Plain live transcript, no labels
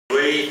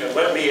And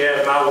let me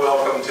add my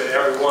welcome to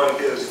everyone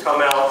who has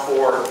come out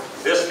for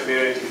this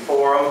community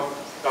forum.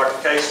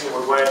 Dr. Casey,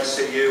 we're glad to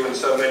see you and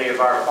so many of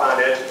our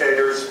fine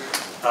educators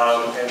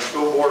and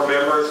school board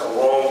members,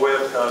 along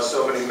with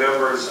so many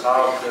members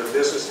of the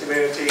business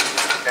community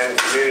and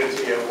the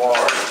community at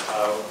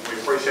large.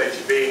 We appreciate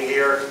you being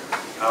here.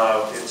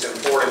 It's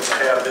important to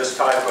have this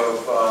type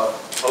of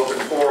open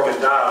forum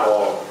and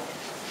dialogue.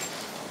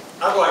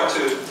 I'd like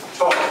to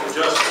talk for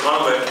just a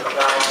moment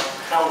about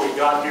how we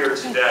got here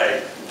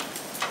today.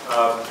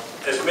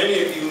 As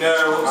many of you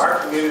know, our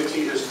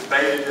community has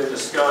debated and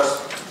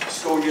discussed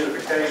school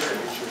unification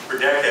for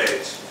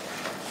decades.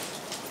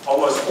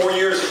 Almost 4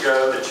 years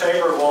ago, the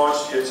Chamber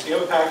launched its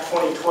Impact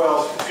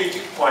 2012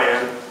 strategic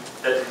plan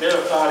that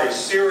identified a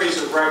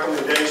series of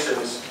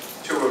recommendations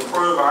to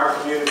improve our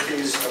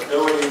community's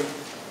ability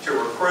to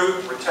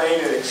recruit, retain,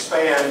 and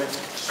expand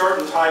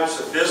certain types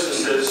of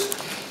businesses.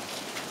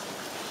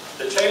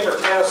 The Chamber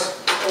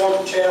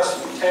formed a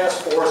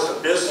task force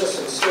of business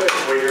and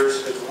civic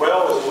leaders, as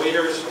well as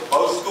leaders of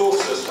both school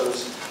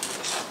systems,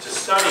 to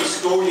study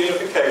school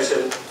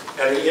unification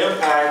and the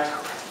impact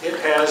it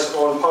has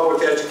on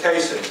public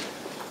education.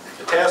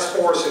 The task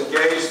force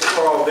engaged the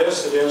Carl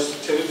Vincent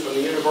Institute from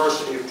the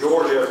University of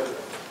Georgia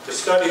to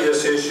study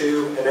this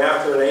issue, and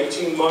after an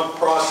 18-month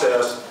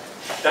process,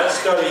 that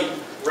study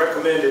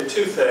recommended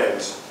two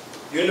things.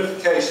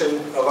 Unification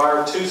of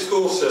our two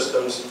school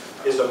systems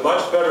is a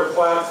much better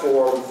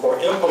platform for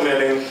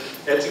implementing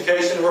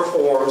education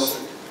reforms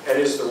and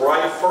is the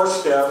right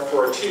first step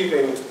for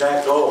achieving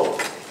that goal.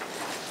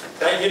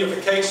 That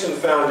unification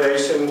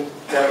foundation,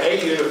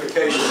 a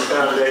unification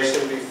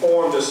foundation, be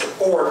formed to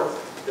support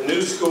the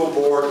new school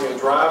board in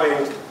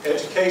driving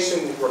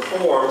education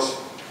reforms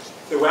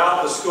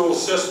throughout the school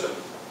system,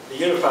 the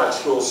unified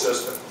school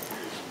system.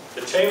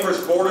 The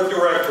Chamber's Board of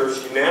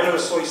Directors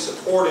unanimously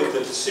supported the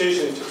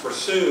decision to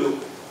pursue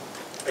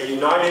a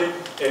united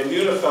and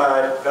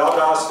unified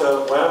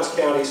Valdosta Lowndes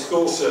County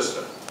school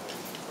system.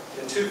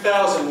 In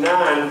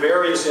 2009,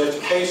 various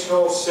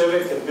educational,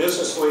 civic, and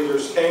business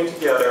leaders came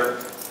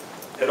together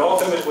and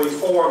ultimately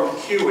formed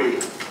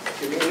CUEE,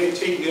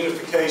 Community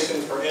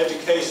Unification for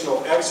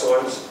Educational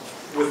Excellence,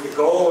 with the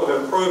goal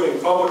of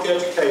improving public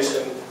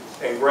education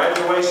and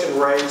graduation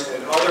rates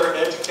and other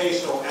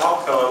educational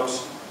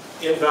outcomes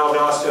in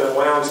Valdosta and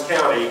Lowndes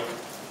County.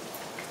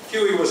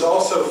 CUEE was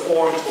also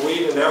formed to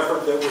lead an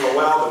effort that would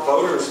allow the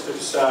voters to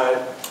decide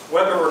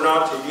whether or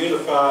not to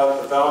unify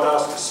the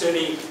Valdosta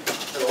City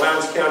and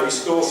Lowndes County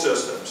school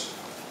systems.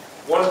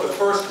 One of the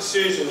first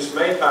decisions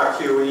made by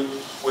CUEE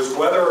was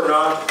whether or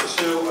not to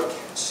pursue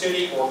a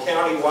city or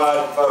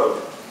county-wide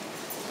vote.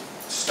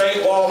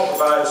 State law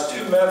provides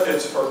two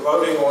methods for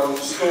voting on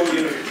school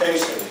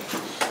unification.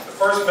 The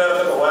first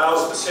method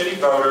allows the city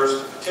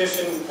voters to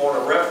petition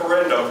on a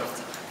referendum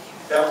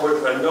that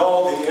would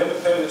annul the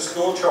independent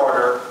school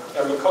charter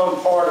and become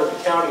part of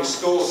the county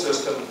school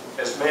system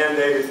as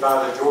mandated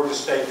by the Georgia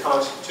State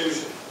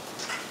Constitution.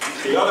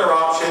 The other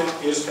option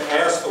is to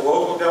ask the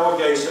local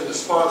delegation to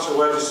sponsor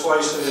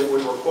legislation that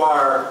would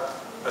require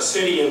a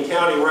city and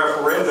county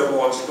referendum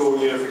on school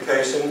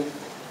unification.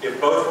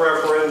 If both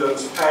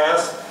referendums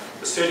passed,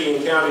 the city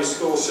and county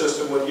school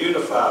system would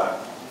unify.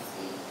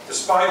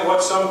 Despite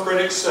what some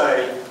critics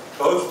say,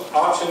 both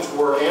options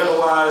were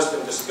analyzed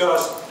and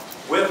discussed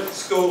with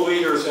school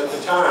leaders at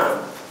the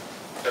time.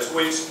 As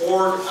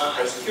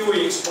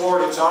CUEE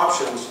explored its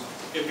options,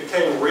 it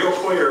became real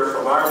clear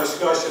from our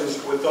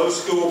discussions with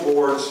those school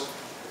boards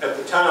at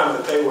the time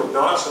that they would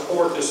not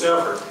support this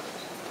effort.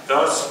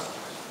 Thus,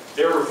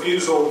 their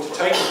refusal to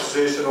take a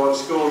position on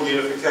school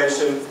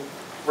unification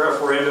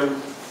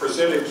referendum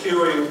presented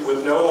CUEE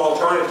with no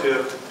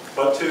alternative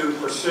but to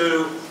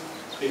pursue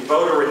the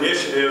voter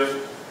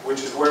initiative,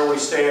 which is where we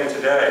stand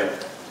today.